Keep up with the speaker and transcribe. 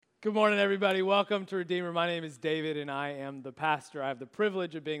Good morning, everybody. Welcome to Redeemer. My name is David, and I am the pastor. I have the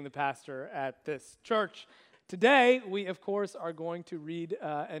privilege of being the pastor at this church. Today, we, of course, are going to read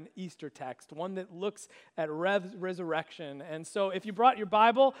an Easter text, one that looks at resurrection. And so if you brought your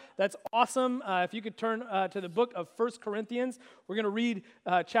Bible, that's awesome. If you could turn to the book of 1 Corinthians, we're going to read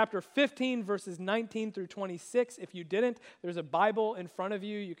chapter 15, verses 19 through 26. If you didn't, there's a Bible in front of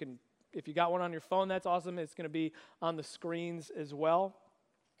you. You can, if you got one on your phone, that's awesome. It's going to be on the screens as well.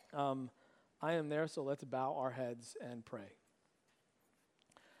 I am there, so let's bow our heads and pray.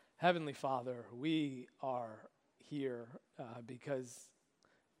 Heavenly Father, we are here because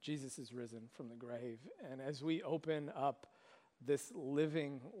Jesus is risen from the grave. And as we open up this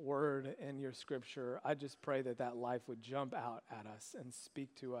living word in your scripture, I just pray that that life would jump out at us and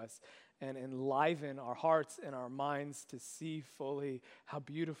speak to us and enliven our hearts and our minds to see fully how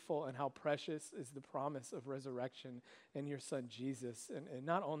beautiful and how precious is the promise of resurrection in your Son Jesus. And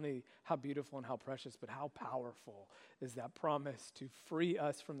not only how beautiful and how precious, but how powerful is that promise to free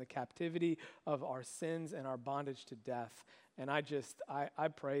us from the captivity of our sins and our bondage to death. And I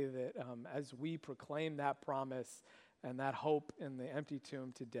pray that as we proclaim that promise and that hope in the empty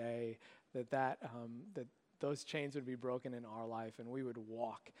tomb today, that those chains would be broken in our life and we would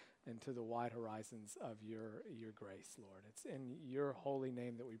walk into the wide horizons of your grace, Lord. It's in your holy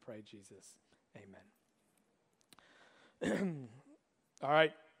name that we pray, Jesus. Amen. All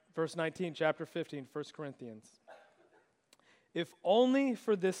right, verse 19, chapter 15, 1 Corinthians. If only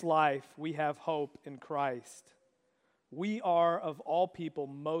for this life we have hope in Christ, we are of all people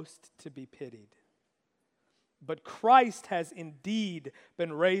most to be pitied. But Christ has indeed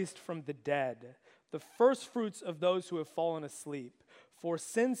been raised from the dead, the firstfruits of those who have fallen asleep. For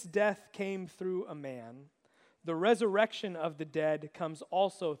since death came through a man, the resurrection of the dead comes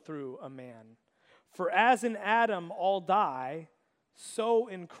also through a man. For as in Adam all die, so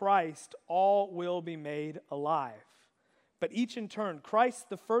in Christ all will be made alive. But each in turn, Christ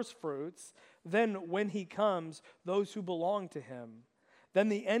the firstfruits, then when he comes, those who belong to him. Then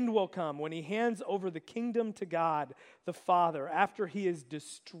the end will come when he hands over the kingdom to God the Father, after he has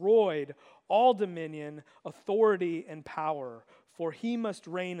destroyed all dominion, authority, and power. For he must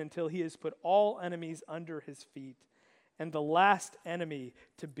reign until he has put all enemies under his feet. And the last enemy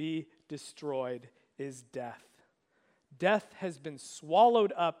to be destroyed is death. Death has been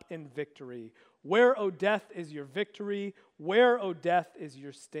swallowed up in victory. Where, O death, is your victory? Where, O death, is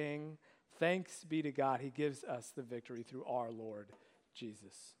your sting? Thanks be to God, he gives us the victory through our Lord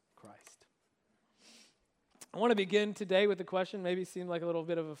Jesus Christ. I want to begin today with a question, maybe seemed like a little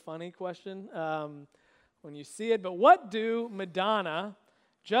bit of a funny question when you see it, but what do Madonna,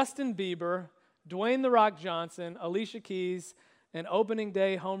 Justin Bieber, Dwayne "The Rock" Johnson, Alicia Keys, and opening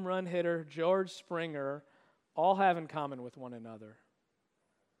day home run hitter George Springer all have in common with one another?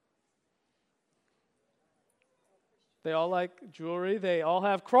 They all like jewelry. They all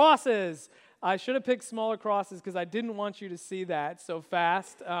have crosses. I should have picked smaller crosses because I didn't want you to see that so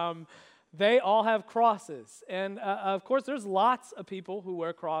fast. They all have crosses. And of course, there's lots of people who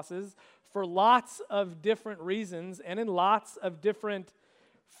wear crosses for lots of different reasons and in lots of different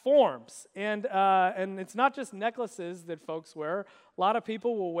forms. And it's not just necklaces that folks wear. A lot of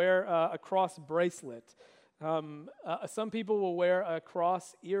people will wear a cross bracelet. Some people will wear a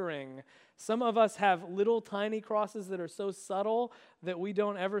cross earring. Some of us have little tiny crosses that are so subtle that we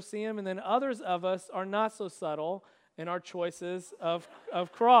don't ever see them. And then others of us are not so subtle in our choices of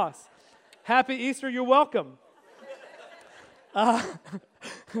cross. Happy Easter, you're welcome.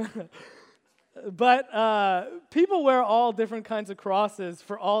 But people wear all different kinds of crosses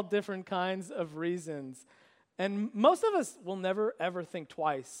for all different kinds of reasons. And most of us will never, ever think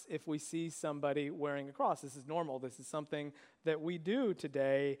twice if we see somebody wearing a cross. This is normal. This is something that we do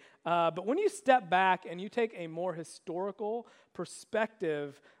today. But when you step back and you take a more historical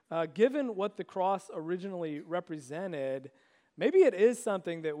perspective, given what the cross originally represented, maybe it is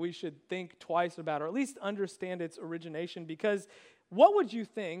something that we should think twice about, or at least understand its origination. Because what would you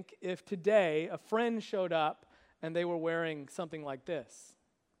think if today a friend showed up and they were wearing something like this?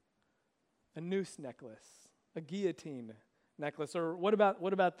 A noose necklace. A guillotine necklace. Or what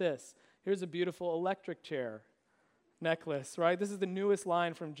about this? Here's a beautiful electric chair necklace, right? This is the newest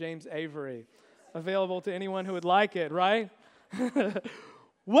line from James Avery, available to anyone who would like it, right?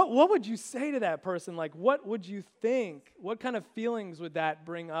 What would you say to that person? Like, what would you think? What kind of feelings would that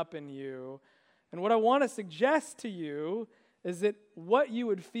bring up in you? And what I want to suggest to you is that what you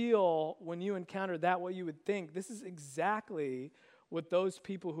would feel when you encountered that, what you would think, this is exactly what those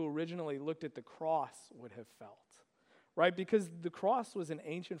people who originally looked at the cross would have felt, right? Because the cross was an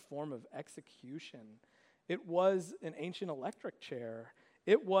ancient form of execution. It was an ancient electric chair.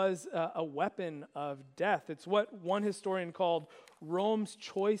 It was a weapon of death. It's what one historian called Rome's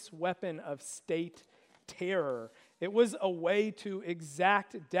choice weapon of state terror. It was a way to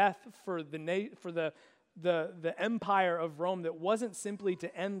exact death for the empire of Rome that wasn't simply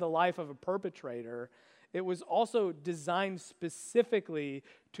to end the life of a perpetrator. It was also designed specifically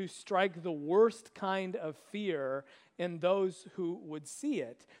to strike the worst kind of fear in those who would see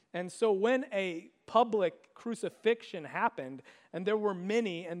it. And so when a public crucifixion happened, and there were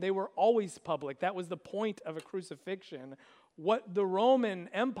many, and they were always public, that was the point of a crucifixion, what the Roman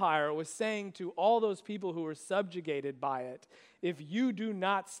Empire was saying to all those people who were subjugated by it, if you do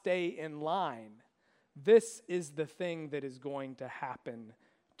not stay in line, this is the thing that is going to happen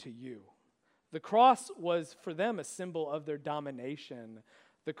to you. The cross was for them a symbol of their domination.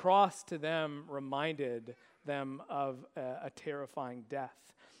 The cross to them reminded them of a terrifying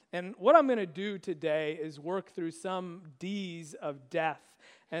death. And what I'm going to do today is work through some D's of death.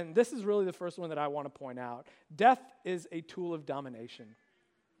 And this is really the first one that I want to point out. Death is a tool of domination.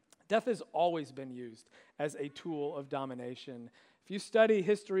 Death has always been used as a tool of domination. If you study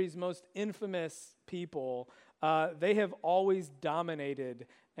history's most infamous people, they have always dominated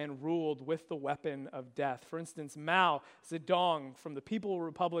and ruled with the weapon of death. For instance, Mao Zedong from the People's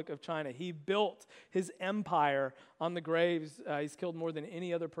Republic of China, he built his empire on the graves. He's killed more than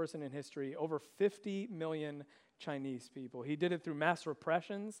any other person in history, over 50 million Chinese people. He did it through mass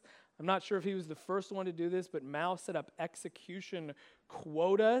repressions. I'm not sure if he was the first one to do this, but Mao set up execution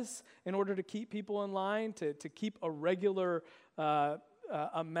quotas in order to keep people in line, to keep a regular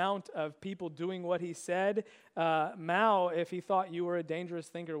amount of people doing what he said. Mao, if he thought you were a dangerous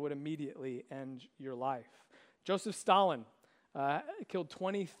thinker, would immediately end your life. Joseph Stalin killed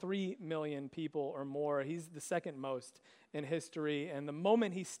 23 million people or more. He's the second most in history. And the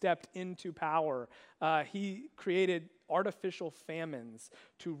moment he stepped into power, he created artificial famines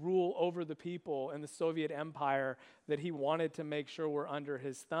to rule over the people in the Soviet Empire that he wanted to make sure were under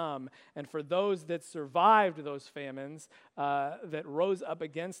his thumb. And for those that survived those famines that rose up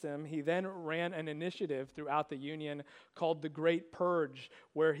against him, he then ran an initiative throughout the Union called the Great Purge,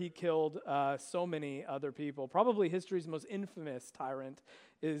 where he killed so many other people. Probably history's most infamous tyrant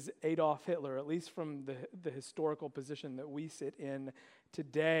is Adolf Hitler, at least from the historical position that we sit in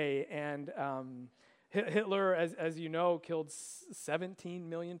today. And Hitler, as you know, killed 17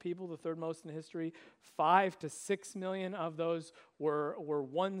 million people, the third most in history. 5 to 6 million of those were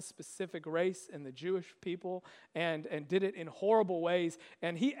one specific race, and the Jewish people, and did it in horrible ways.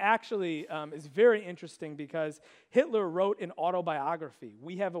 And he actually is very interesting because Hitler wrote an autobiography.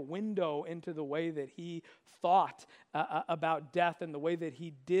 We have a window into the way that he thought about death and the way that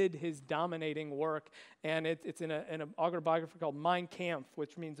he did his dominating work. And it's in an autobiography called Mein Kampf,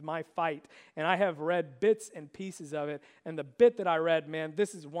 which means my fight. And I have read bits and pieces of it. And the bit that I read, man,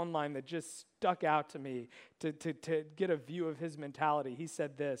 this is one line that just stuck out to me to get a view of his mentality. He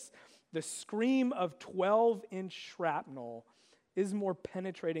said this: "The scream of 12-inch shrapnel is more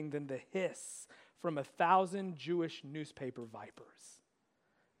penetrating than the hiss from 1,000 Jewish newspaper vipers.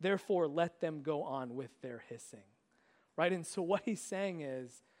 Therefore, let them go on with their hissing." Right? And so what he's saying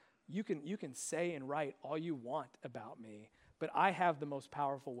is, you can say and write all you want about me, but I have the most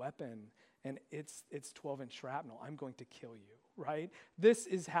powerful weapon, and it's 12-inch shrapnel. I'm going to kill you, right? This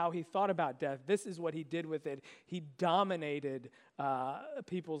is how he thought about death. This is what he did with it. He dominated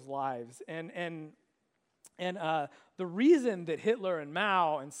people's lives. And the reason that Hitler and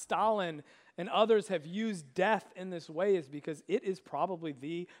Mao and Stalin and others have used death in this way is because it is probably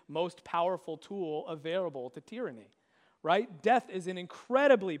the most powerful tool available to tyranny. Right? Death is an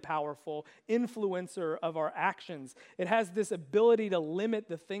incredibly powerful influencer of our actions. It has this ability to limit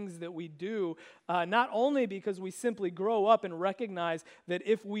the things that we do, not only because we simply grow up and recognize that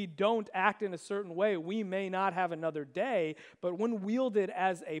if we don't act in a certain way, we may not have another day, but when wielded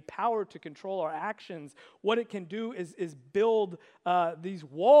as a power to control our actions, what it can do is build these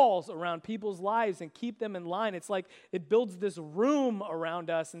walls around people's lives and keep them in line. It's like it builds this room around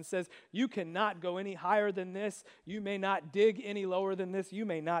us and says, you cannot go any higher than this. You may not dig any lower than this. You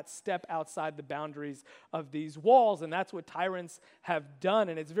may not step outside the boundaries of these walls. And that's what tyrants have done.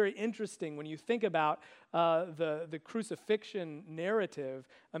 And it's very interesting when you think about the crucifixion narrative.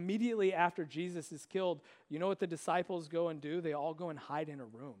 Immediately after Jesus is killed, you know what the disciples go and do? They all go and hide in a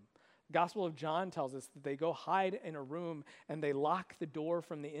room. Gospel of John tells us that they go hide in a room and they lock the door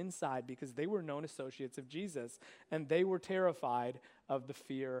from the inside because they were known associates of Jesus and they were terrified of the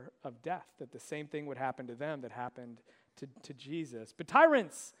fear of death, that the same thing would happen to them that happened to Jesus. But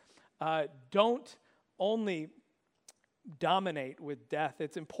tyrants don't only dominate with death.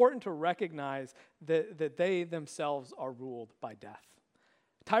 It's important to recognize that they themselves are ruled by death.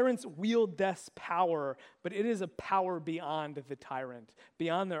 Tyrants wield death's power, but it is a power beyond the tyrant,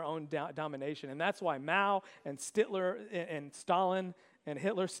 beyond their own domination. And that's why Mao and Hitler and Stalin and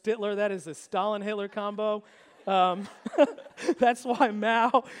Hitler, Stitler, that is a Stalin-Hitler combo. That's why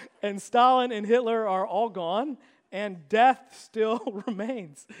Mao and Stalin and Hitler are all gone, and death still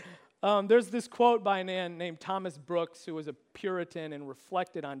remains. There's this quote by a man named Thomas Brooks, who was a Puritan and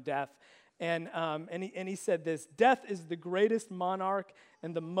reflected on death. And he said this: "Death is the greatest monarch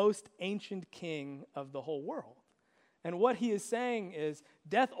and the most ancient king of the whole world." And what he is saying is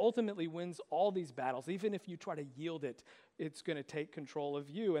death ultimately wins all these battles. Even if you try to yield it, it's going to take control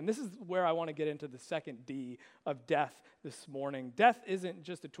of you. And this is where I want to get into the second D of death this morning. Death isn't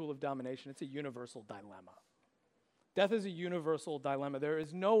just a tool of domination, it's a universal dilemma. Death is a universal dilemma. There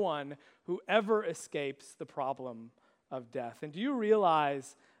is no one who ever escapes the problem of death. And do you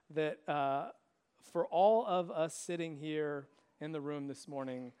realize that for all of us sitting here in the room this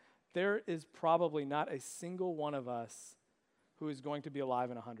morning, there is probably not a single one of us who is going to be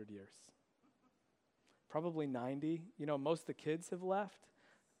alive in 100 years. Probably 90. You know, most of the kids have left.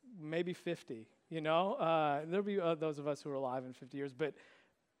 Maybe 50. You know, there'll be those of us who are alive in 50 years. But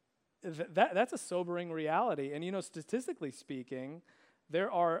that's a sobering reality. And, you know, statistically speaking, there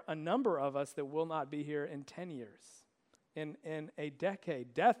are a number of us that will not be here in 10 years, in a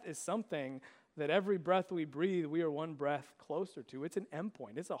decade. Death is something that every breath we breathe, we are one breath closer to. It's an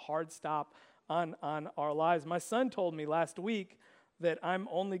endpoint. It's a hard stop on our lives. My son told me last week that I'm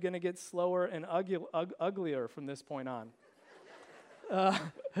only going to get slower and uglier from this point on.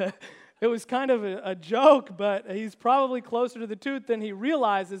 It was kind of a joke, but he's probably closer to the truth than he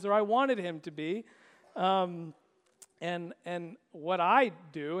realizes, or I wanted him to be. And what I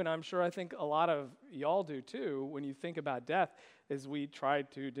do, and I'm sure I think a lot of y'all do too, when you think about death, is we try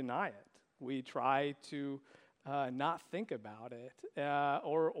to deny it. We try to not think about it.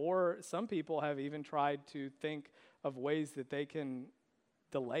 Or some people have even tried to think of ways that they can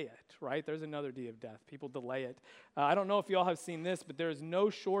delay it, right? There's another D of death. People delay it. I don't know if you all have seen this, but there's no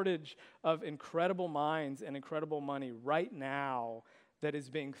shortage of incredible minds and incredible money right now that is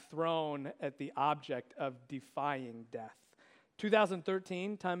being thrown at the object of defying death.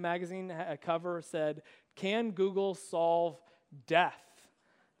 2013, Time Magazine cover said, "Can Google solve death?"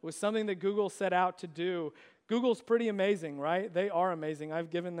 It was something that Google set out to do. Google's pretty amazing, right? They are amazing. I've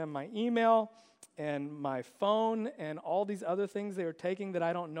given them my email and my phone and all these other things they are taking that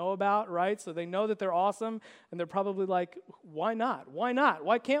I don't know about, right? So they know that they're awesome, and they're probably like, why not? Why not?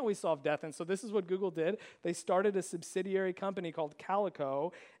 Why can't we solve death? And so this is what Google did. They started a subsidiary company called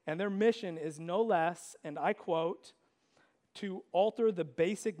Calico, and their mission is no less, and I quote, "to alter the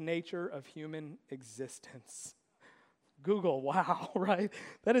basic nature of human existence." Google, wow, right?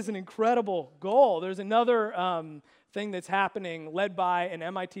 That is an incredible goal. There's another thing that's happening led by an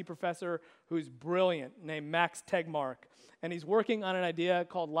MIT professor who's brilliant named Max Tegmark. And he's working on an idea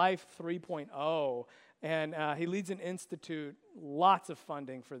called Life 3.0. And he leads an institute, lots of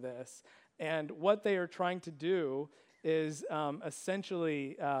funding for this. And what they are trying to do is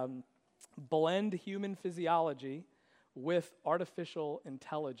essentially blend human physiology with artificial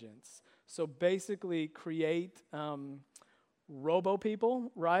intelligence. So basically create robo-people,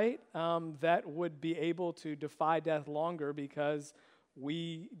 right, that would be able to defy death longer because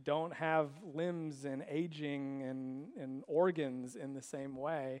we don't have limbs and aging and organs in the same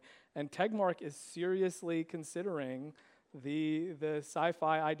way. And Tegmark is seriously considering the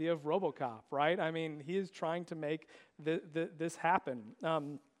sci-fi idea of RoboCop, right? I mean, he is trying to make this happen.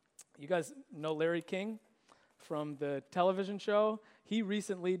 You guys know Larry King from the television show? He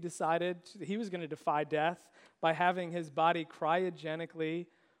recently decided he was going to defy death by having his body cryogenically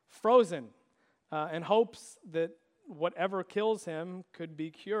frozen in hopes that whatever kills him could be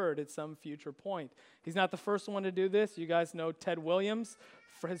cured at some future point. He's not the first one to do this. You guys know Ted Williams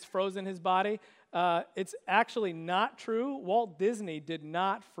has frozen his body. It's actually not true. Walt Disney did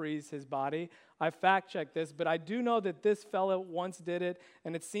not freeze his body. I fact-checked this, but I do know that this fellow once did it,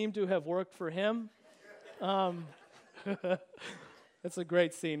 and it seemed to have worked for him. It's a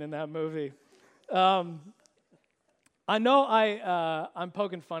great scene in that movie. I know I'm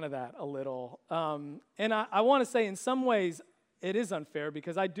poking fun of that a little. And I want to say in some ways it is unfair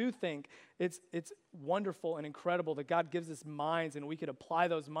because I do think it's wonderful and incredible that God gives us minds and we could apply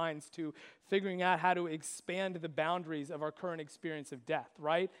those minds to figuring out how to expand the boundaries of our current experience of death,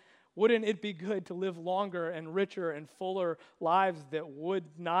 right? Wouldn't it be good to live longer and richer and fuller lives that would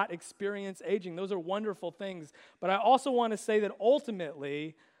not experience aging? Those are wonderful things. But I also want to say that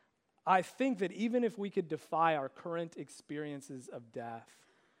ultimately, I think that even if we could defy our current experiences of death,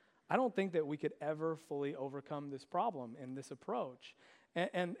 I don't think that we could ever fully overcome this problem in this approach.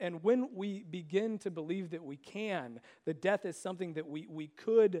 And when we begin to believe that we can, that death is something that we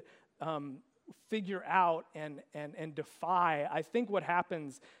could figure out and defy, I think what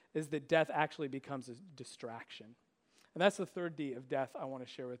happens is that death actually becomes a distraction. And that's the third D of death I want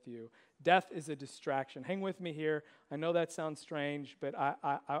to share with you. Death is a distraction. Hang with me here. I know that sounds strange, but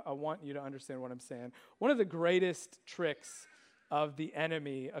I want you to understand what I'm saying. One of the greatest tricks of the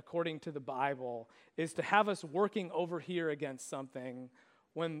enemy, according to the Bible, is to have us working over here against something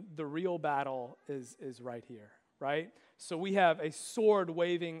when the real battle is right here, right? So we have a sword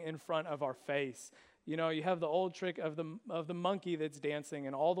waving in front of our face. You know, you have the old trick of the monkey that's dancing,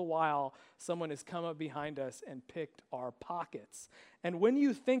 and all the while, someone has come up behind us and picked our pockets. And when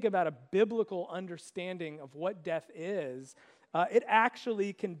you think about a biblical understanding of what death is, it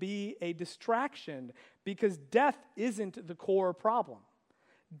actually can be a distraction because death isn't the core problem.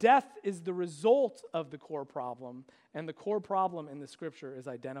 Death is the result of the core problem, and the core problem in the Scripture is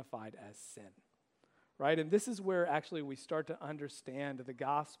identified as sin. Right? And this is where actually we start to understand the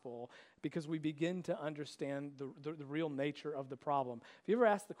gospel because we begin to understand the real nature of the problem. Have you ever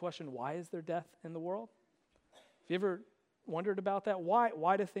asked the question, why is there death in the world? Have you ever wondered about that?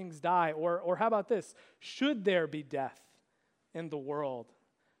 Why do things die? Or how about this? Should there be death in the world?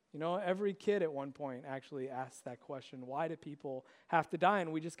 You know, every kid at one point actually asked that question, why do people have to die?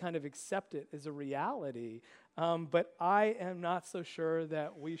 And we just kind of accept it as a reality. But I am not so sure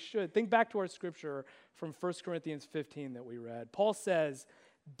that we should. Think back to our scripture from 1 Corinthians 15 that we read. Paul says,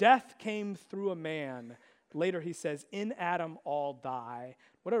 death came through a man. Later he says, in Adam all die.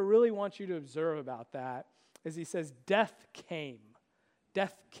 What I really want you to observe about that is he says, death came.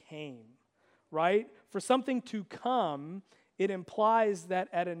 Death came, right? For something to come, it implies that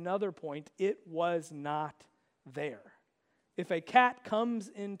at another point, it was not there. If a cat comes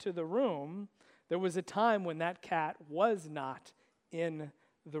into the room, there was a time when that cat was not in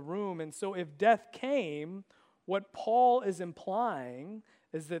the room. And so if death came, what Paul is implying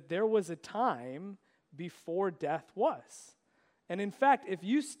is that there was a time before death was. And in fact, if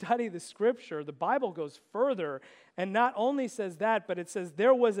you study the Scripture, the Bible goes further and not only says that, but it says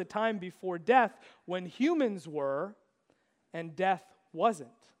there was a time before death when humans were and death wasn't,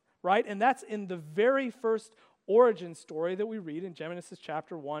 right? And that's in the very first origin story that we read in Genesis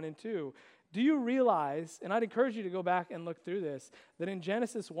chapter 1 and 2. Do you realize, and I'd encourage you to go back and look through this, that in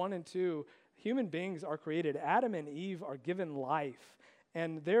Genesis 1 and 2, human beings are created. Adam and Eve are given life,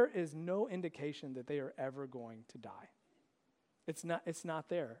 and there is no indication that they are ever going to die. It's not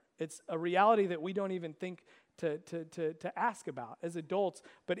there. It's a reality that we don't even think to ask about as adults,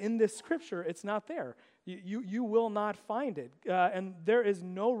 but in this scripture, it's not there. You will not find it. And there is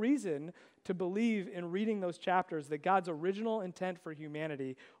no reason to believe in reading those chapters that God's original intent for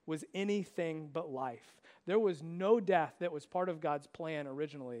humanity was anything but life. There was no death that was part of God's plan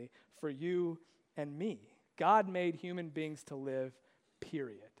originally for you and me. God made human beings to live,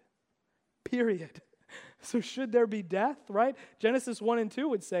 period. Period. So should there be death, right? Genesis 1 and 2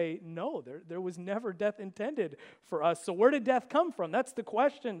 would say, no, there was never death intended for us. So where did death come from? That's the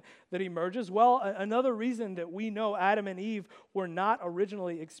question that emerges. Well, another reason that we know Adam and Eve were not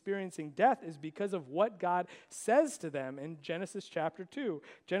originally experiencing death is because of what God says to them in Genesis chapter 2.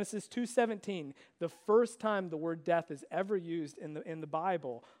 Genesis 2:17, the first time the word death is ever used in the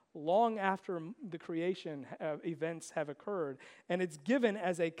Bible, long after the creation events have occurred. And it's given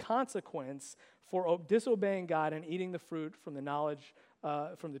as a consequence for disobeying God and eating the fruit from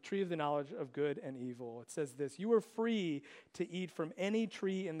the tree of the knowledge of good and evil. It says this, you are free to eat from any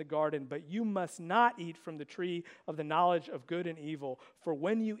tree in the garden, but you must not eat from the tree of the knowledge of good and evil, for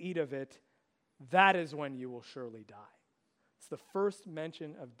when you eat of it, that is when you will surely die. It's the first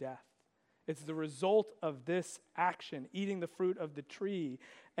mention of death. It's the result of this action, eating the fruit of the tree.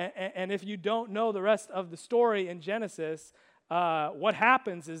 And if you don't know the rest of the story in Genesis, what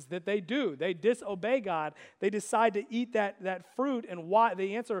happens is that they disobey God. They decide to eat that fruit. And why?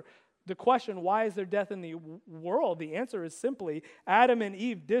 They answer the question, why is there death in the world? The answer is simply, Adam and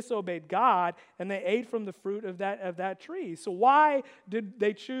Eve disobeyed God, and they ate from the fruit of that tree. So why did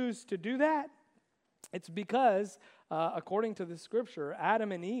they choose to do that? It's because, according to the scripture,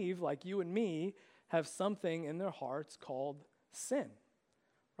 Adam and Eve, like you and me, have something in their hearts called sin.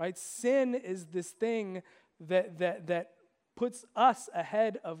 Right? Sin is this thing that puts us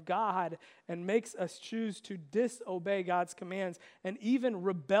ahead of God and makes us choose to disobey God's commands and even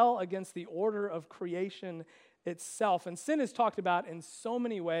rebel against the order of creation itself. And sin is talked about in so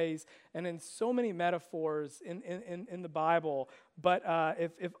many ways and in so many metaphors in the Bible. But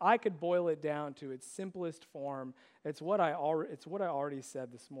if I could boil it down to its simplest form, it's what I already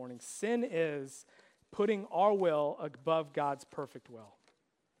said this morning. Sin is putting our will above God's perfect will.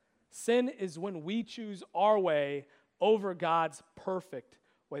 Sin is when we choose our way over God's perfect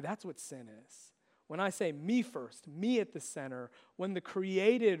way. That's what sin is. When I say me first, me at the center, when the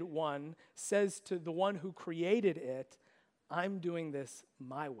created one says to the one who created it, I'm doing this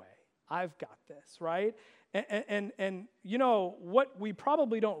my way. I've got this, right? And you know, what we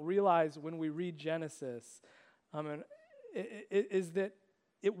probably don't realize when we read Genesis is that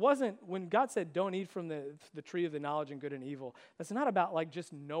it wasn't, when God said don't eat from the tree of the knowledge and good and evil, that's not about like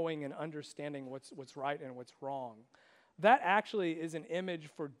just knowing and understanding what's right and what's wrong. That actually is an image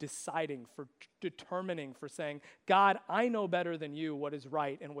for deciding, for determining, for saying, God, I know better than you what is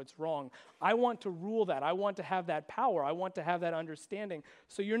right and what's wrong. I want to rule that. I want to have that power. I want to have that understanding.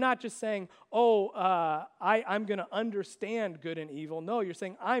 So you're not just saying, I'm going to understand good and evil. No, you're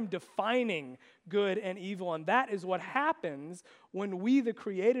saying, I'm defining good and evil. And that is what happens when we, the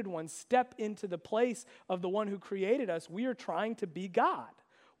created ones, step into the place of the one who created us. We are trying to be God.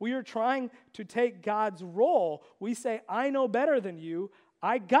 We are trying to take God's role. We say, I know better than you.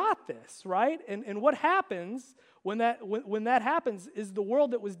 I got this, right? And what happens when that happens is the world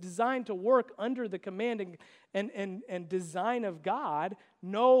that was designed to work under the command and design of God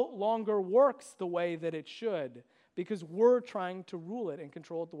no longer works the way that it should, because we're trying to rule it and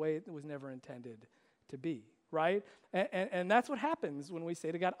control it the way it was never intended to be, right? And that's what happens when we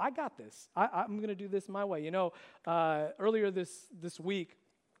say to God, I got this. I'm going to do this my way. You know, earlier this week,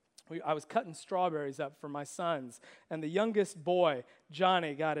 I was cutting strawberries up for my sons, and the youngest boy,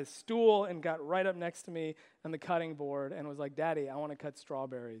 Johnny, got his stool and got right up next to me on the cutting board and was like, Daddy, I want to cut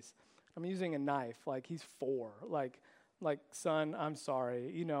strawberries. I'm using a knife. Like, he's 4. Like, son, I'm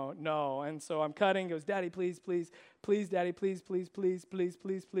sorry. You know, no. And so I'm cutting. He goes, Daddy, please, Daddy, please.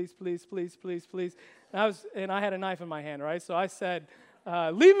 And I had a knife in my hand, right? So I said,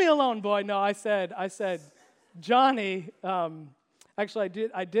 leave me alone, boy. No, I said, Johnny, actually,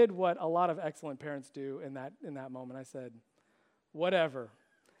 I did what a lot of excellent parents do in that moment. I said, whatever.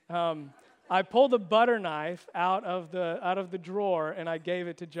 I pulled a butter knife out of the drawer and I gave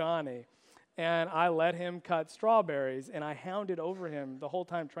it to Johnny, and I let him cut strawberries, and I hounded over him the whole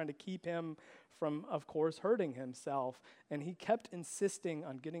time, trying to keep him from, of course, hurting himself. And he kept insisting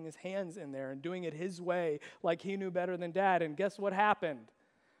on getting his hands in there and doing it his way, like he knew better than Dad. And guess what happened?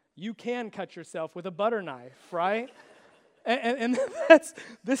 You can cut yourself with a butter knife, right? And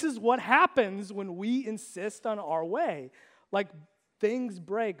this is what happens when we insist on our way. Like, things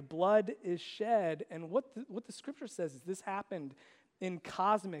break, blood is shed. And what the scripture says is this happened in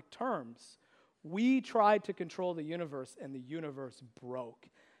cosmic terms. We tried to control the universe, and the universe broke.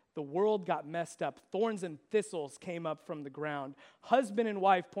 The world got messed up. Thorns and thistles came up from the ground. Husband and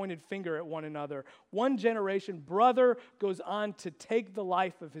wife pointed finger at one another. One generation, brother goes on to take the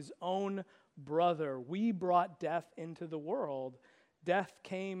life of his own brother. We brought death into the world. Death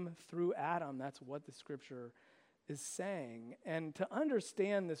came through Adam. That's what the scripture is saying. And to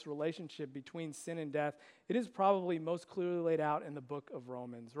understand this relationship between sin and death, it is probably most clearly laid out in the book of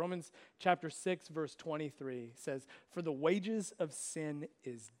Romans. Romans chapter 6, verse 23 says, "For the wages of sin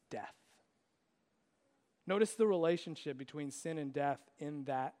is death." Notice the relationship between sin and death in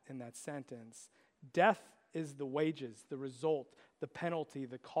that sentence. Death is the wages, the result, the penalty,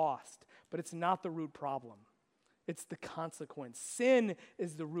 the cost, but it's not the root problem. It's the consequence. Sin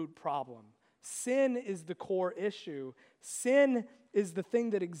is the root problem. Sin is the core issue. Sin is the thing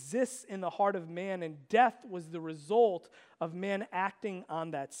that exists in the heart of man, and death was the result of man acting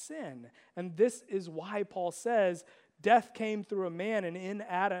on that sin. And this is why Paul says, death came through a man, and in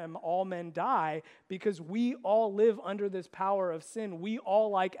Adam all men die, because we all live under this power of sin. We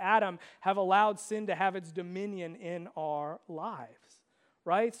all, like Adam, have allowed sin to have its dominion in our lives,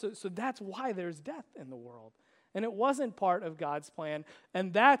 right? So that's why there's death in the world. And it wasn't part of God's plan.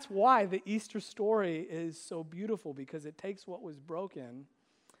 And that's why the Easter story is so beautiful, because it takes what was broken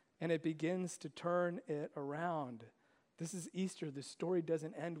and it begins to turn it around. This is Easter. The story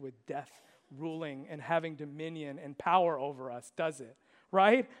doesn't end with death ruling and having dominion and power over us, does it?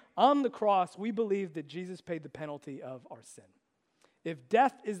 Right? On the cross, we believe that Jesus paid the penalty of our sin. If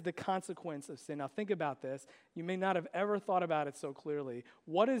death is the consequence of sin, now think about this. You may not have ever thought about it so clearly.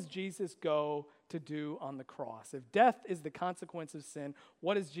 What does Jesus go to do on the cross? If death is the consequence of sin,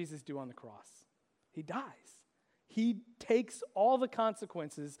 what does Jesus do on the cross? He dies. He takes all the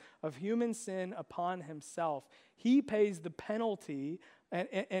consequences of human sin upon himself. He pays the penalty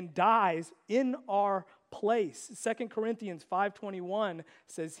and dies in our place. 2 Corinthians 5:21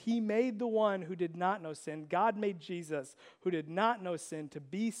 says, he made the one who did not know sin. God made Jesus, who did not know sin, to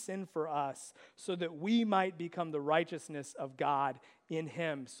be sin for us, so that we might become the righteousness of God in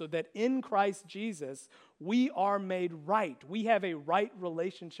him, so that in Christ Jesus we are made right. We have a right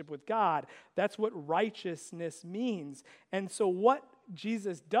relationship with God. That's what righteousness means. And so what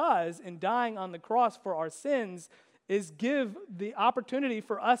Jesus does in dying on the cross for our sins is give the opportunity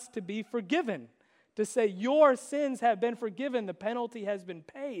for us to be forgiven. To say, your sins have been forgiven, the penalty has been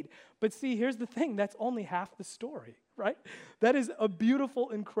paid. But see, here's the thing, that's only half the story, right? That is a beautiful,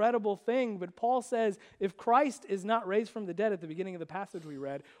 incredible thing. But Paul says, if Christ is not raised from the dead at the beginning of the passage we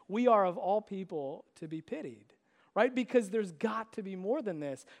read, we are of all people to be pitied, right? Because there's got to be more than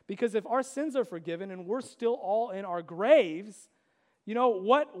this. Because if our sins are forgiven and we're still all in our graves, you know,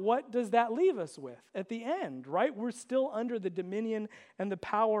 what does that leave us with at the end, right? We're still under the dominion and the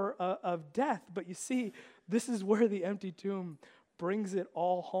power of death. But you see, this is where the empty tomb brings it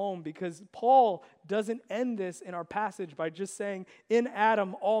all home, because Paul doesn't end this in our passage by just saying, in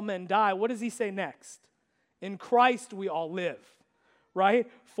Adam all men die. What does he say next? In Christ we all live, right?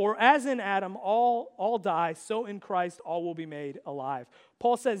 For as in Adam all die, so in Christ all will be made alive.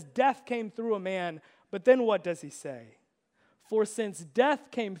 Paul says death came through a man, but then what does he say? For since death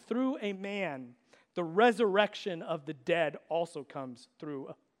came through a man, the resurrection of the dead also comes through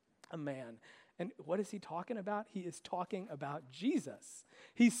a man. And what is he talking about? He is talking about Jesus.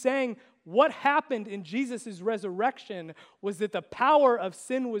 He's saying what happened in Jesus' resurrection was that the power of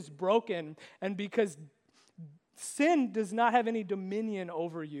sin was broken, and because sin does not have any dominion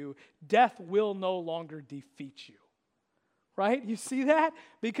over you, death will no longer defeat you. Right? You see that?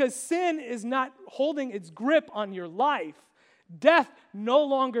 Because sin is not holding its grip on your life. Death no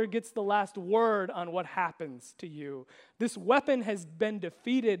longer gets the last word on what happens to you. This weapon has been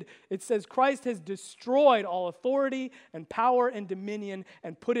defeated. It says Christ has destroyed all authority and power and dominion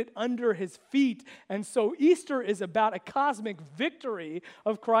and put it under his feet. And so Easter is about a cosmic victory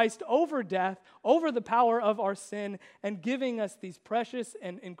of Christ over death, over the power of our sin, and giving us these precious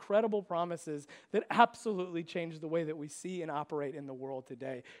and incredible promises that absolutely change the way that we see and operate in the world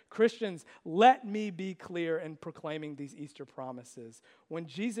today. Christians, let me be clear in proclaiming these Easter promises. When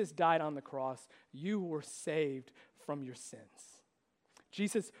Jesus died on the cross, you were saved from your sins.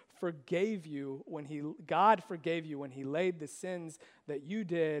 Jesus forgave you God forgave you when he laid the sins that you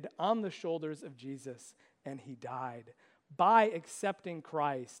did on the shoulders of Jesus, and he died. By accepting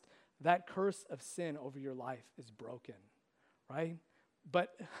Christ, that curse of sin over your life is broken, right?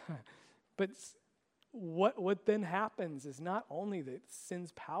 But what then happens is not only that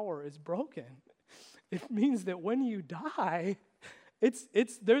sin's power is broken, it means that when you die,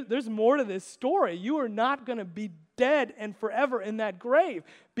 there's more to this story. You are not going to be dead and forever in that grave.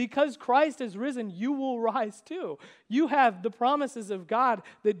 Because Christ has risen, you will rise too. You have the promises of God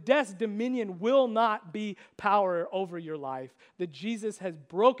that death's dominion will not be power over your life. That Jesus has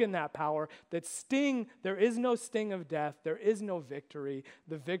broken that power. That there is no sting of death. There is no victory.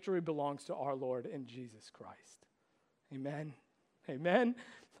 The victory belongs to our Lord and Jesus Christ. Amen. Amen.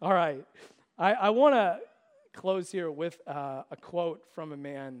 All right. I want to close here with a quote from a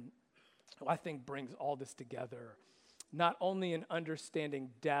man who I think brings all this together. Not only in understanding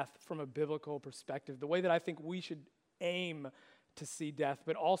death from a biblical perspective, the way that I think we should aim to see death,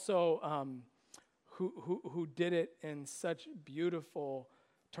 but also who did it in such beautiful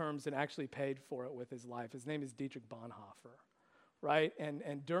terms and actually paid for it with his life. His name is Dietrich Bonhoeffer, right?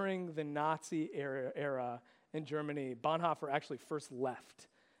 And during the Nazi era in Germany, Bonhoeffer actually first left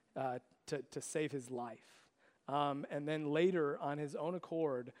to save his life. And then later, on his own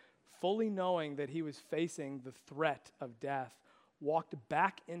accord, fully knowing that he was facing the threat of death, walked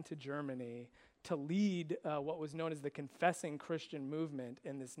back into Germany to lead what was known as the confessing Christian movement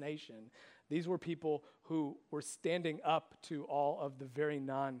in this nation. These were people who were standing up to all of the very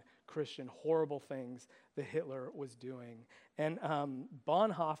non-Christian horrible things that Hitler was doing. And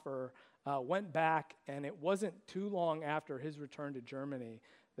Bonhoeffer went back, and it wasn't too long after his return to Germany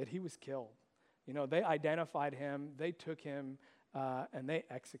that he was killed. You know, they identified him, they took him, and they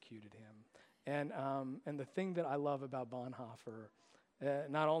executed him. And the thing that I love about Bonhoeffer,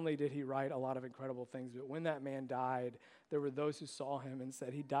 not only did he write a lot of incredible things, but when that man died, there were those who saw him and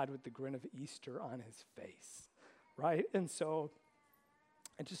said he died with the grin of Easter on his face, right? And so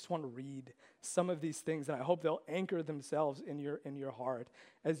I just want to read some of these things, and I hope they'll anchor themselves in your heart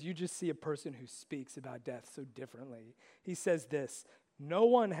as you just see a person who speaks about death so differently. He says this: "No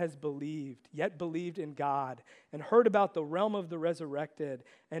one has yet believed in God and heard about the realm of the resurrected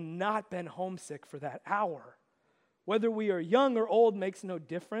and not been homesick for that hour. Whether we are young or old makes no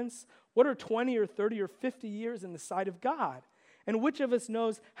difference. What are 20 or 30 or 50 years in the sight of God? And which of us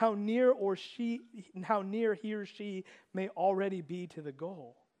knows how near he or she may already be to the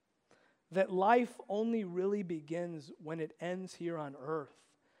goal? that life only really begins when it ends here on earth.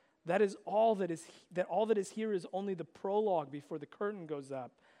 That all that is here is only the prologue before the curtain goes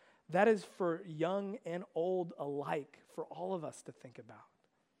up. That is for young and old alike, for all of us to think about.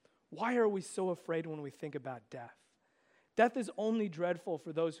 Why are we so afraid when we think about death? Death is only dreadful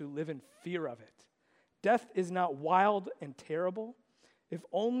for those who live in fear of it. Death is not wild and terrible. If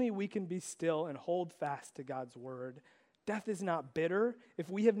only we can be still and hold fast to God's word. Death is not bitter. If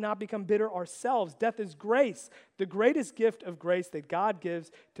we have not become bitter ourselves, death is grace, the greatest gift of grace that God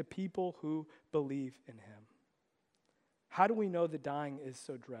gives to people who believe in him. How do we know that dying is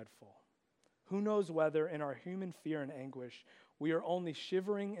so dreadful? Who knows whether in our human fear and anguish, we are only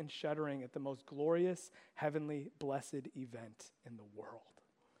shivering and shuddering at the most glorious, heavenly, blessed event in the world.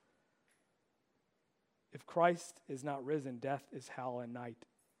 If Christ is not risen, death is hell and night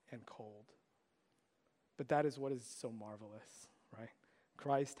and cold. But that is what is so marvelous, right?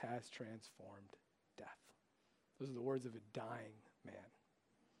 Christ has transformed death. Those are the words of a dying man.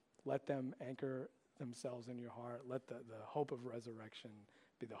 Let them anchor themselves in your heart. Let the hope of resurrection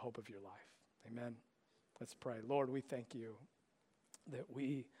be the hope of your life. Amen. Let's pray. Lord, we thank you that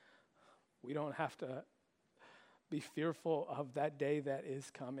we don't have to be fearful of that day that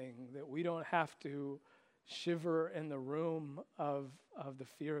is coming, that we don't have to shiver in the room of the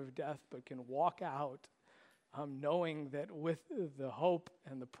fear of death, but can walk out knowing that with the hope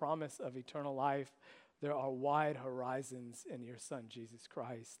and the promise of eternal life, there are wide horizons in your Son, Jesus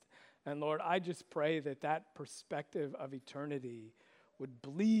Christ. And Lord, I just pray that that perspective of eternity would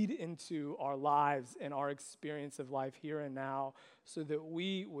bleed into our lives and our experience of life here and now, so that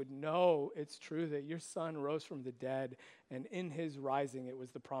we would know it's true that your Son rose from the dead, and in his rising it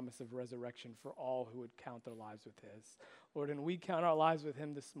was the promise of resurrection for all who would count their lives with his. Lord, and we count our lives with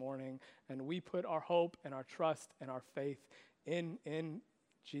him this morning, and we put our hope and our trust and our faith in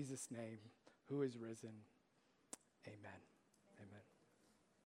Jesus' name, who is risen. Amen.